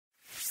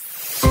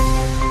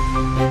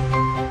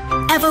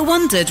ever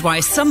wondered why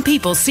some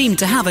people seem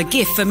to have a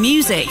gift for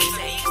music?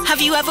 Have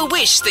you ever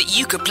wished that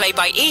you could play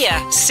by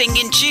ear, sing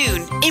in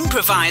tune,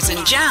 improvise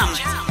and jam?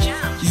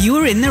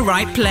 You're in the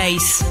right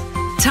place.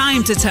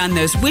 Time to turn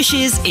those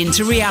wishes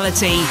into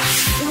reality.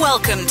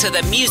 Welcome to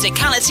the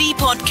Musicality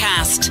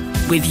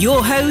Podcast with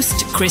your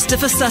host,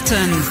 Christopher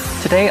Sutton.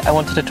 Today, I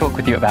wanted to talk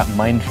with you about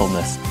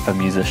mindfulness for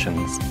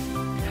musicians.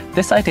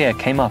 This idea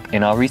came up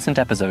in our recent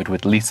episode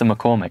with Lisa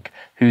McCormick,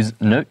 whose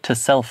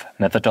note-to-self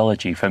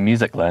methodology for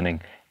music learning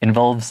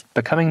involves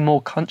becoming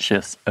more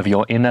conscious of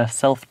your inner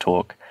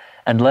self-talk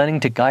and learning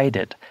to guide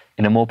it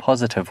in a more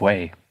positive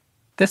way.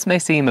 This may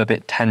seem a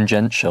bit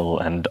tangential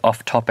and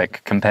off-topic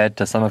compared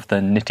to some of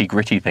the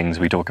nitty-gritty things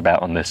we talk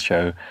about on this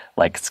show,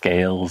 like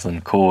scales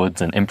and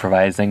chords and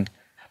improvising,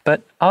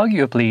 but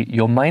arguably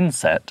your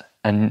mindset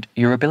and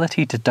your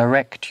ability to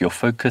direct your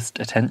focused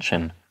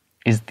attention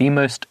is the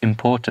most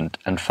important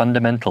and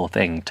fundamental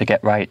thing to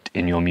get right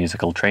in your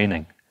musical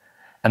training.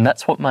 And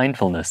that's what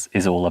mindfulness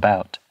is all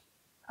about.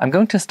 I'm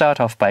going to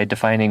start off by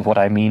defining what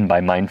I mean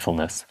by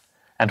mindfulness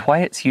and why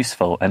it's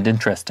useful and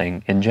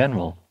interesting in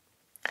general.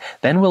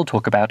 Then we'll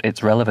talk about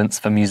its relevance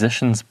for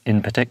musicians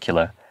in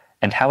particular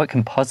and how it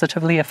can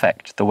positively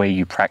affect the way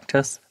you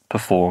practice,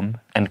 perform,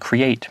 and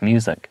create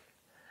music.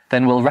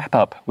 Then we'll wrap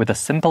up with a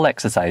simple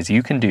exercise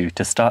you can do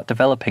to start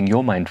developing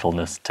your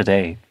mindfulness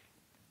today.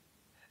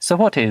 So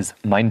what is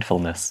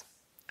mindfulness?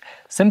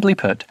 Simply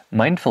put,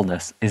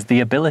 mindfulness is the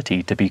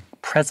ability to be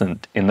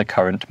present in the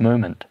current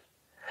moment,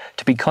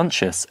 to be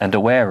conscious and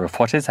aware of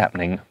what is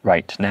happening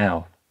right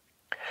now.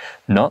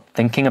 Not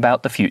thinking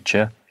about the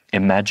future,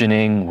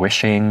 imagining,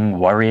 wishing,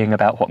 worrying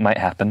about what might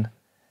happen,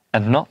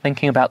 and not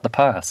thinking about the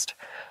past,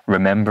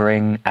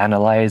 remembering,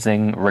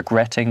 analyzing,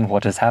 regretting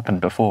what has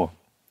happened before,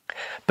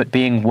 but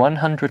being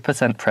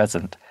 100%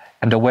 present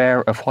and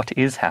aware of what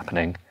is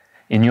happening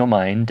in your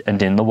mind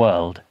and in the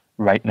world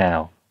right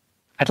now.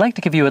 I'd like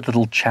to give you a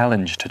little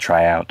challenge to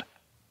try out.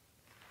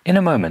 In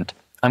a moment,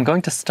 I'm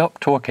going to stop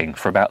talking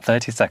for about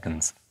 30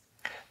 seconds.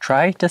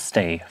 Try to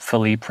stay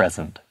fully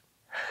present.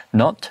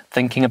 Not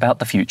thinking about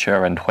the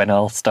future and when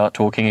I'll start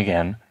talking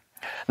again.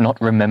 Not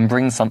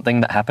remembering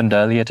something that happened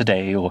earlier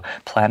today or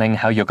planning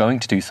how you're going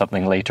to do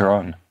something later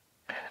on.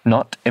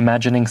 Not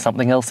imagining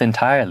something else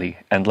entirely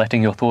and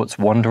letting your thoughts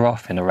wander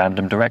off in a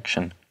random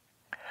direction.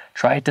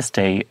 Try to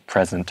stay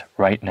present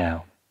right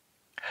now.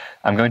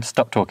 I'm going to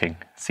stop talking.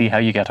 See how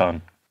you get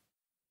on.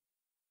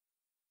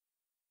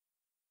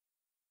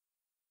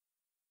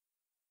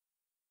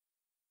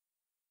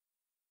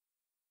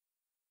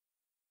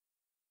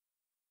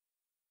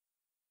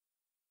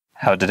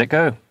 How did it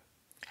go?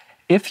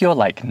 If you're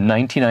like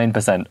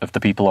 99% of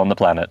the people on the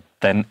planet,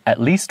 then at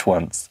least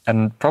once,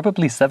 and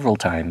probably several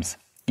times,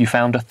 you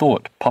found a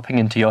thought popping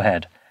into your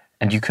head,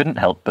 and you couldn't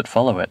help but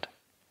follow it.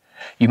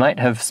 You might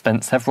have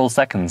spent several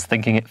seconds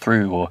thinking it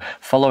through or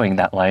following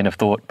that line of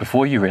thought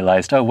before you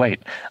realized, oh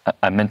wait,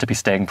 I'm meant to be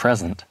staying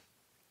present.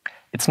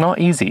 It's not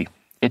easy.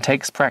 It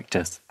takes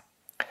practice.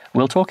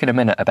 We'll talk in a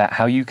minute about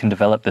how you can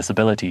develop this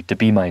ability to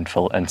be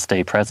mindful and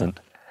stay present.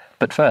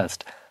 But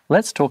first,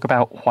 let's talk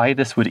about why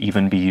this would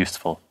even be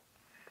useful.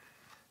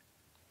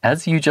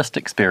 As you just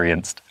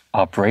experienced,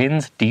 our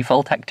brain's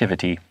default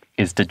activity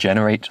is to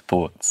generate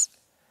thoughts,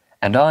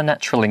 and our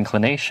natural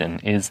inclination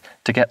is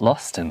to get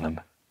lost in them.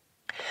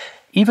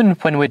 Even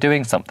when we're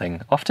doing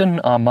something, often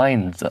our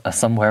minds are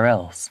somewhere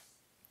else.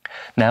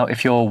 Now,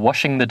 if you're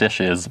washing the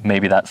dishes,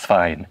 maybe that's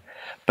fine,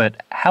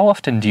 but how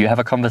often do you have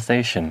a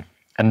conversation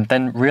and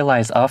then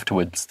realize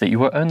afterwards that you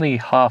were only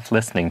half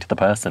listening to the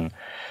person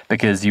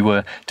because you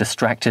were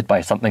distracted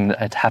by something that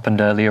had happened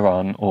earlier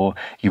on, or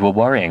you were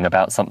worrying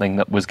about something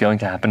that was going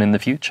to happen in the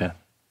future?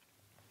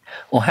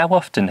 Or how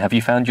often have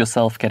you found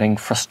yourself getting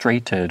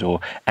frustrated or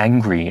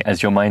angry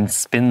as your mind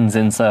spins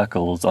in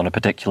circles on a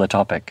particular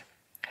topic?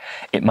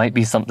 It might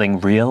be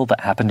something real that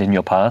happened in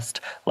your past,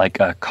 like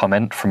a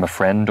comment from a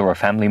friend or a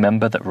family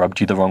member that rubbed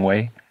you the wrong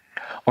way.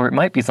 Or it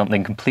might be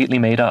something completely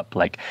made up,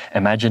 like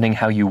imagining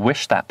how you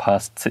wish that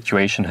past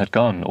situation had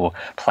gone, or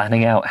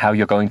planning out how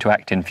you're going to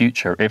act in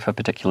future if a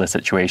particular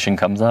situation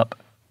comes up.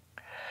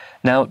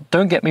 Now,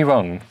 don't get me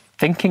wrong,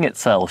 thinking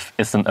itself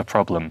isn't a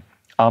problem.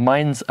 Our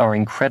minds are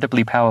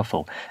incredibly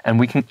powerful, and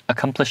we can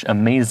accomplish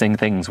amazing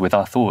things with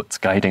our thoughts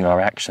guiding our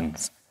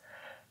actions.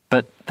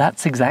 But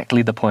that's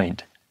exactly the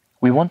point.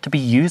 We want to be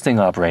using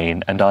our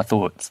brain and our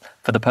thoughts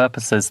for the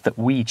purposes that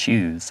we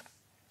choose.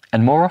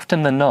 And more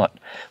often than not,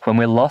 when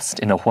we're lost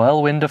in a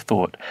whirlwind of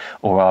thought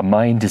or our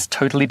mind is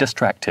totally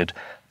distracted,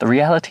 the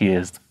reality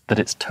is that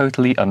it's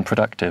totally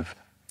unproductive.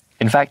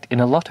 In fact, in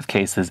a lot of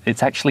cases,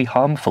 it's actually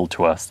harmful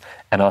to us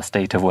and our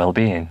state of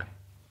well-being.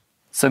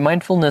 So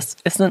mindfulness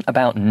isn't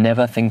about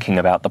never thinking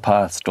about the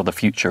past or the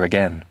future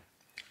again.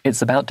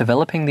 It's about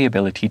developing the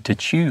ability to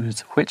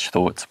choose which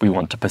thoughts we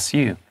want to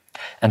pursue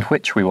and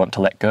which we want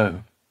to let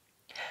go.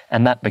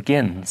 And that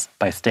begins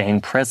by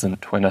staying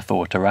present when a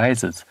thought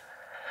arises,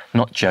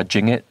 not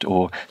judging it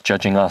or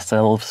judging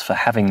ourselves for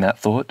having that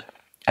thought,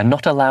 and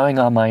not allowing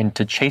our mind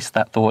to chase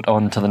that thought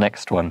on to the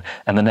next one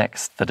and the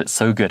next that it's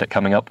so good at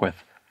coming up with,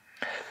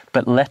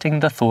 but letting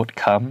the thought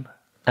come,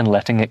 and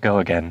letting it go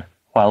again,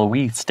 while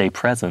we stay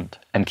present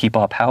and keep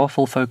our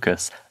powerful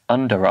focus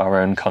under our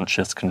own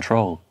conscious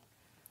control.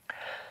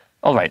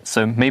 Alright,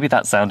 so maybe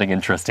that's sounding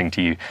interesting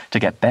to you, to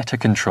get better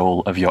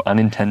control of your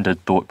unintended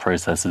thought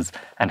processes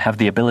and have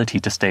the ability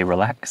to stay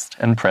relaxed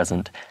and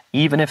present,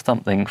 even if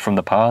something from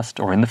the past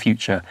or in the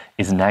future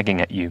is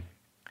nagging at you.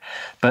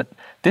 But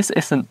this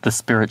isn't the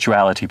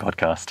spirituality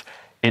podcast,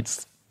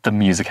 it's the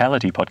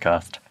musicality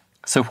podcast.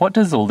 So what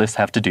does all this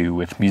have to do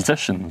with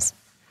musicians?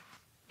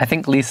 I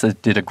think Lisa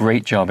did a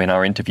great job in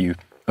our interview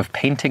of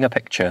painting a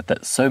picture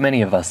that so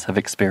many of us have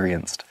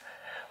experienced.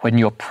 When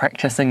you're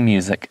practicing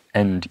music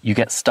and you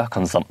get stuck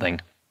on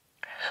something,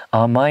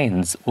 our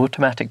mind's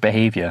automatic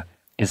behavior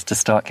is to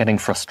start getting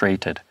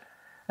frustrated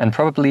and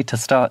probably to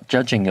start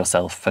judging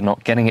yourself for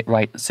not getting it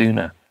right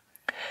sooner.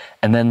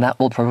 And then that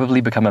will probably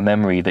become a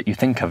memory that you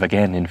think of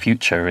again in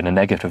future in a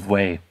negative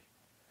way.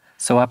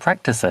 So our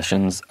practice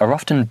sessions are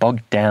often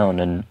bogged down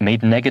and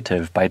made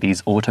negative by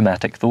these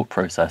automatic thought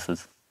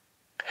processes.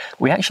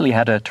 We actually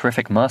had a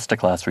terrific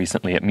masterclass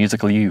recently at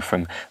Musicality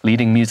from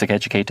leading music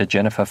educator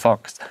Jennifer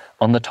Fox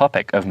on the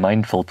topic of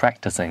mindful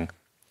practicing,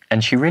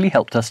 and she really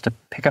helped us to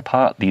pick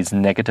apart these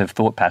negative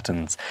thought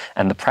patterns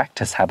and the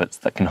practice habits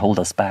that can hold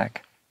us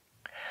back.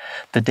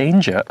 The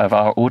danger of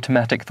our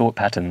automatic thought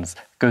patterns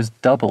goes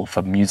double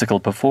for musical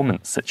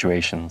performance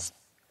situations.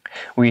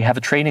 We have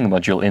a training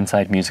module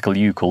inside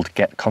Musicality called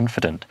Get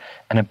Confident,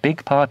 and a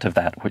big part of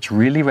that, which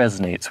really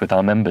resonates with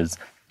our members,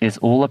 is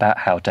all about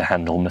how to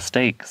handle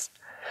mistakes.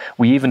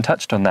 We even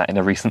touched on that in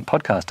a recent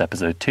podcast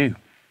episode too.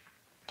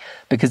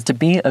 Because to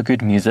be a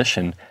good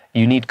musician,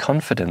 you need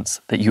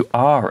confidence that you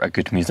are a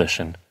good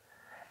musician.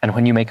 And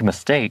when you make a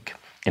mistake,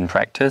 in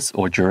practice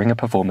or during a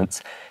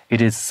performance,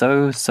 it is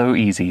so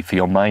easy for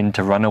your mind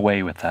to run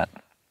away with that.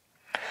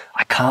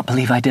 I can't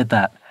believe I did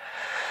that.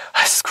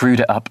 I screwed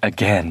it up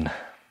again.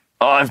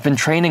 Oh, I've been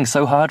training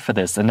so hard for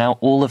this, and now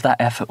all of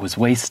that effort was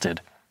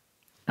wasted.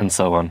 And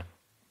so on.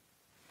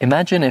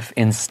 Imagine if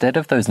instead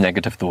of those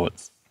negative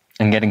thoughts,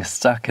 and getting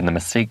stuck in the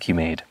mistake you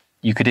made,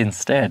 you could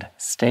instead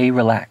stay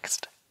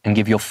relaxed and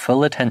give your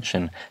full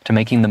attention to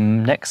making the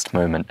next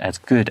moment as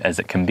good as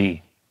it can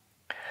be.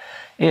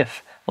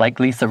 If, like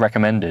Lisa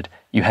recommended,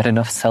 you had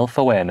enough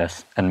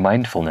self-awareness and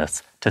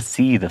mindfulness to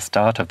see the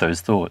start of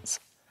those thoughts,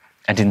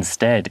 and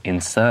instead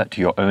insert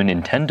your own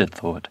intended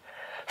thought,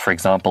 for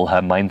example,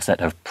 her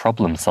mindset of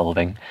problem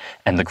solving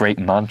and the great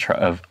mantra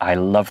of "I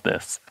love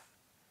this."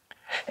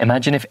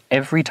 Imagine if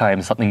every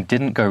time something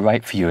didn't go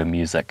right for you in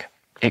music,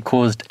 it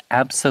caused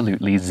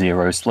absolutely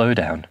zero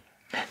slowdown.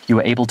 You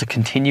were able to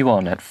continue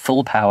on at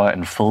full power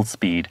and full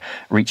speed,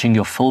 reaching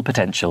your full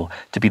potential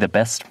to be the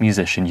best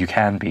musician you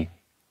can be.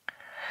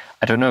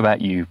 I don't know about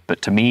you,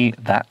 but to me,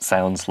 that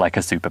sounds like a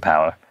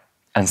superpower,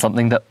 and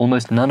something that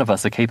almost none of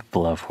us are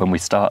capable of when we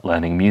start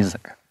learning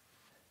music.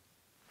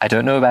 I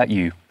don't know about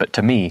you, but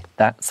to me,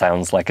 that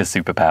sounds like a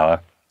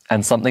superpower,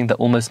 and something that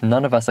almost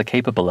none of us are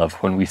capable of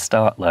when we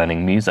start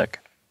learning music.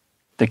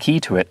 The key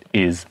to it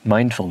is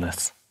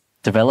mindfulness.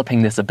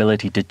 Developing this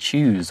ability to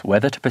choose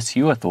whether to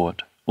pursue a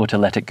thought or to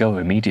let it go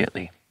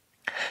immediately.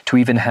 To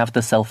even have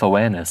the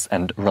self-awareness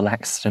and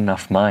relaxed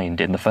enough mind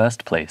in the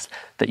first place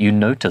that you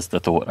notice the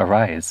thought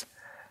arise.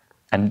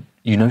 And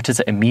you notice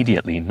it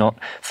immediately, not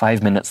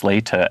 5 minutes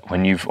later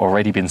when you've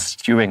already been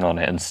stewing on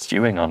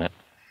it.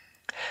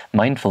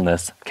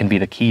 Mindfulness can be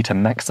the key to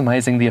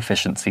maximizing the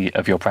efficiency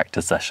of your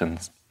practice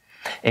sessions.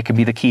 It can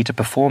be the key to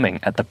performing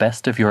at the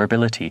best of your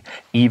ability,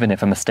 even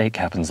if a mistake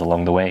happens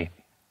along the way.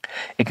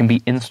 It can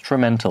be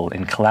instrumental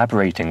in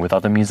collaborating with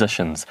other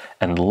musicians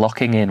and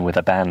locking in with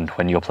a band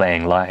when you're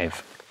playing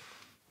live.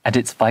 And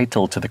it's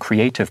vital to the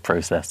creative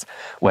process,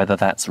 whether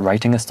that's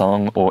writing a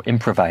song or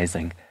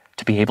improvising,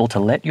 to be able to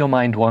let your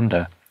mind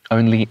wander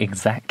only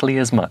exactly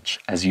as much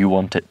as you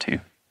want it to.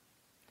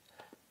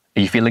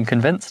 Are you feeling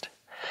convinced?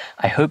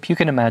 I hope you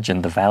can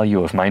imagine the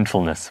value of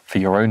mindfulness for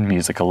your own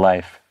musical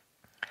life.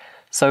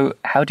 So,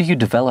 how do you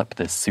develop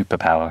this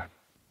superpower?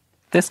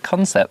 This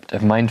concept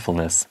of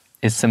mindfulness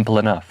is simple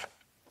enough,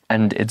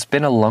 and it's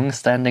been a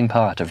long-standing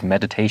part of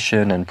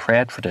meditation and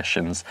prayer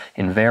traditions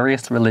in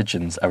various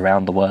religions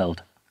around the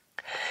world.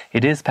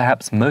 It is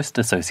perhaps most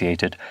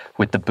associated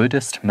with the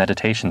Buddhist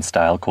meditation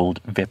style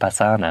called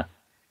Vipassana.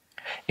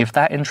 If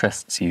that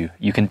interests you,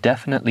 you can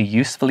definitely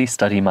usefully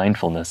study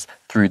mindfulness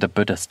through the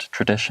Buddhist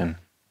tradition.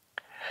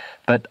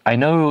 But I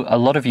know a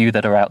lot of you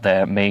that are out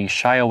there may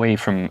shy away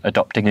from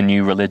adopting a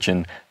new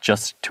religion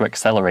just to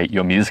accelerate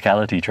your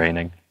musicality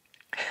training.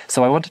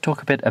 So I want to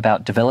talk a bit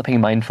about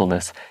developing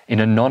mindfulness in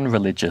a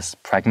non-religious,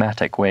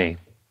 pragmatic way.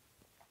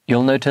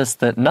 You'll notice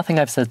that nothing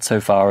I've said so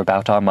far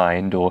about our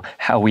mind or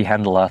how we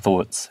handle our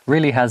thoughts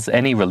really has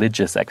any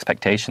religious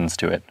expectations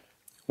to it.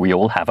 We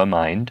all have a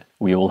mind,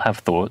 we all have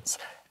thoughts,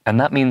 and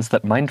that means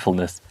that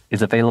mindfulness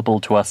is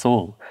available to us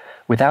all,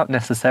 without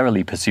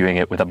necessarily pursuing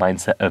it with a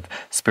mindset of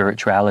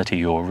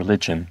spirituality or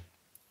religion.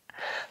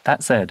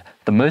 That said,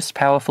 the most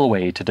powerful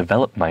way to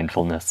develop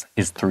mindfulness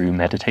is through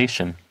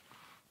meditation.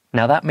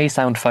 Now that may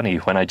sound funny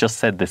when I just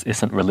said this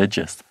isn't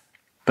religious,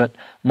 But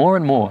more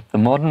and more, the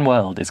modern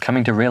world is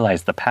coming to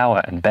realize the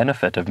power and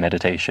benefit of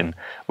meditation,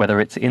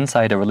 whether it's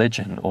inside a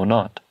religion or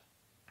not.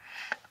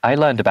 I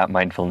learned about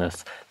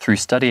mindfulness through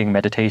studying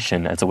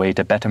meditation as a way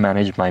to better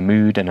manage my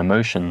mood and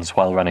emotions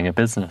while running a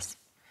business.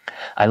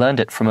 I learned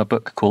it from a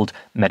book called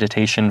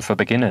Meditation for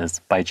Beginners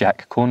by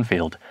Jack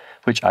Cornfield,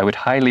 which I would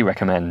highly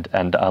recommend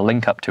and I'll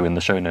link up to in the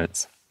show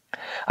notes.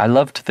 I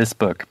loved this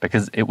book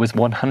because it was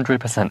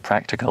 100%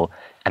 practical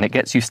and it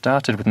gets you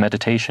started with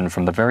meditation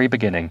from the very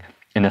beginning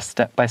in a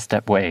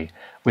step-by-step way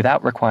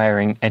without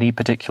requiring any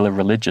particular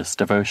religious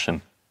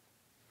devotion.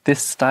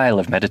 This style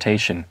of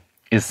meditation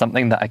is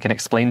something that I can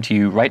explain to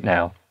you right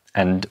now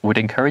and would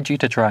encourage you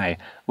to try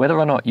whether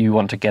or not you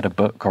want to get a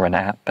book or an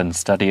app and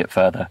study it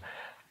further,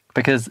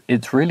 because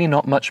it's really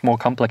not much more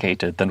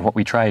complicated than what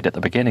we tried at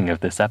the beginning of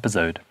this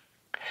episode.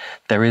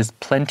 There is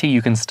plenty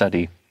you can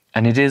study,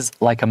 and it is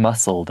like a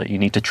muscle that you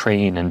need to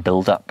train and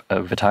build up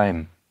over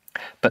time.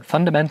 But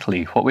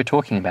fundamentally, what we're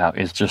talking about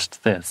is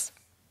just this.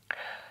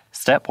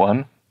 Step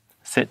 1,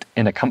 sit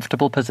in a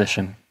comfortable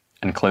position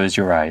and close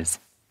your eyes.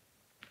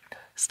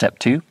 Step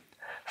 2,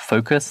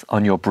 focus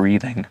on your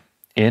breathing,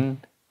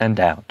 in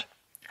and out.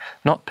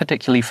 Not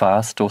particularly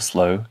fast or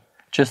slow,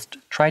 just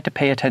try to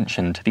pay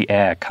attention to the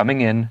air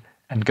coming in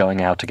and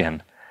going out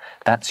again.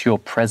 That's your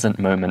present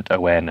moment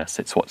awareness.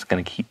 It's what's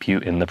going to keep you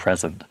in the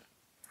present.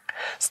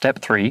 Step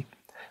 3,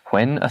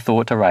 when a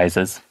thought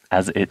arises,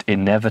 as it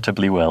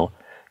inevitably will,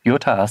 your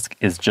task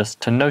is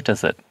just to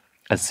notice it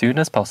as soon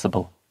as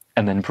possible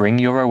and then bring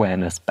your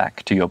awareness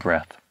back to your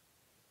breath.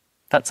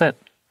 That's it.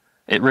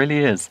 It really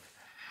is.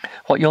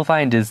 What you'll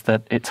find is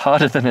that it's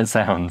harder than it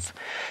sounds.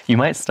 You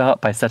might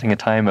start by setting a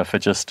timer for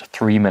just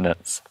 3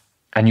 minutes,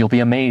 and you'll be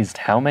amazed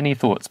how many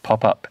thoughts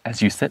pop up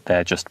as you sit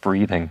there just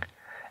breathing,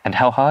 and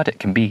how hard it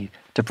can be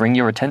to bring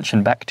your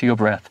attention back to your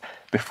breath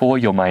before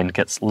your mind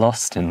gets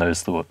lost in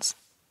those thoughts.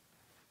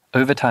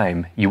 Over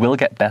time, you will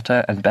get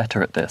better and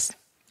better at this,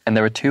 and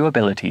there are 2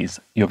 abilities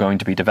you're going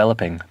to be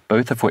developing,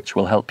 both of which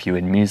will help you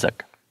in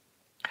music.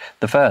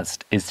 The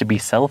first is to be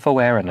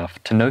self-aware enough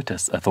to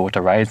notice a thought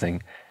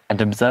arising and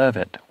observe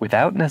it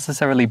without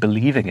necessarily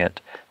believing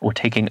it or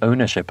taking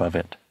ownership of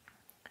it.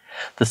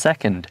 The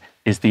second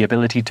is the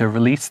ability to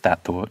release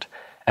that thought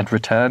and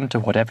return to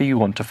whatever you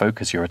want to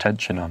focus your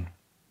attention on.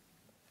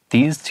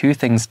 These 2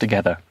 things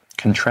together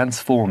can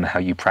transform how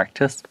you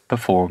practice,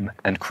 perform,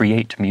 and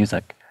create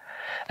music.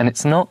 And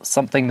it's not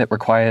something that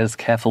requires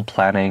careful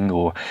planning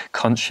or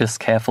conscious,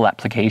 careful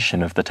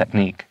application of the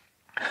technique.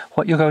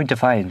 What you're going to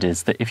find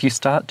is that if you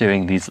start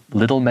doing these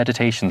little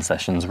meditation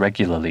sessions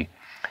regularly,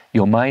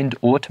 your mind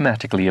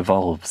automatically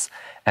evolves,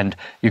 and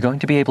you're going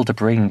to be able to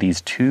bring these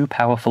 2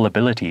 powerful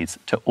abilities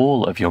to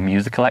all of your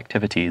musical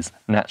activities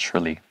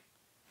naturally.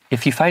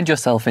 If you find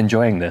yourself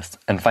enjoying this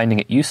and finding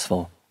it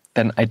useful,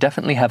 then I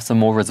definitely have some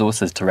more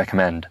resources to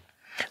recommend.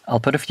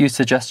 I'll put a few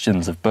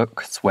suggestions of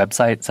books,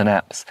 websites, and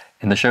apps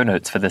in the show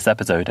notes for this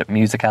episode at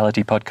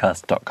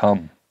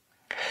musicalitypodcast.com.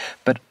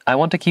 But I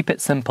want to keep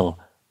it simple,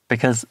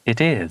 because it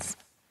is.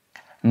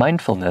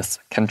 Mindfulness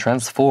can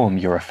transform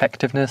your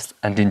effectiveness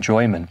and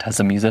enjoyment as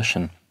a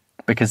musician,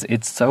 because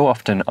it's so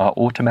often our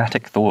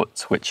automatic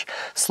thoughts which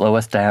slow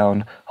us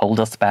down,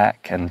 hold us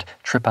back, and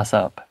trip us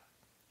up.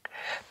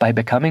 By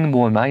becoming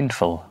more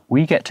mindful,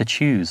 we get to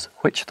choose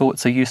which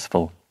thoughts are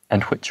useful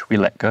and which we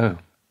let go.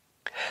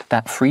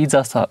 That frees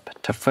us up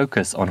to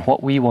focus on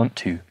what we want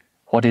to,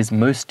 what is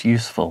most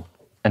useful,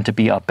 and to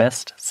be our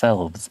best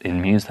selves in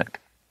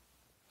music.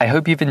 I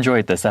hope you've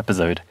enjoyed this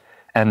episode.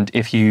 And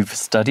if you've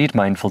studied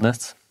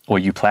mindfulness, or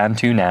you plan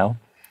to now,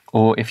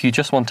 or if you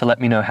just want to let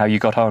me know how you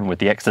got on with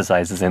the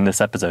exercises in this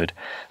episode,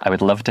 I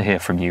would love to hear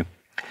from you.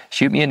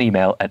 Shoot me an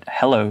email at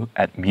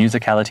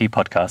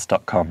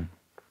hello@musicalitypodcast.com.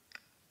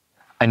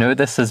 I know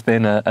this has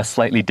been a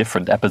slightly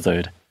different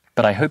episode,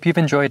 but I hope you've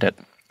enjoyed it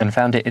and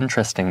found it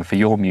interesting for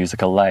your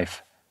musical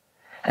life.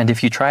 And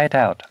if you try it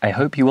out, I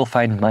hope you will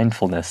find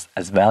mindfulness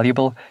as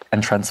valuable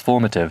and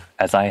transformative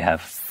as I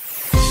have.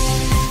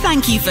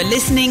 Thank you for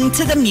listening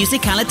to the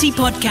Musicality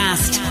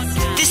Podcast.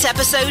 This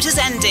episode has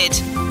ended,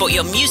 but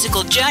your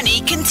musical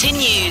journey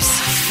continues.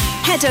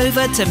 Head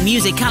over to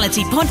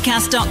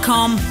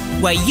musicalitypodcast.com,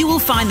 where you will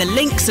find the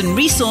links and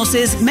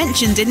resources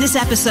mentioned in this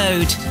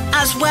episode,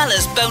 as well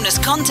as bonus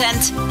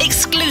content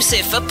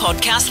exclusive for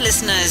podcast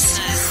listeners.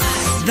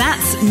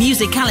 That's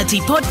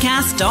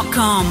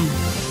musicalitypodcast.com.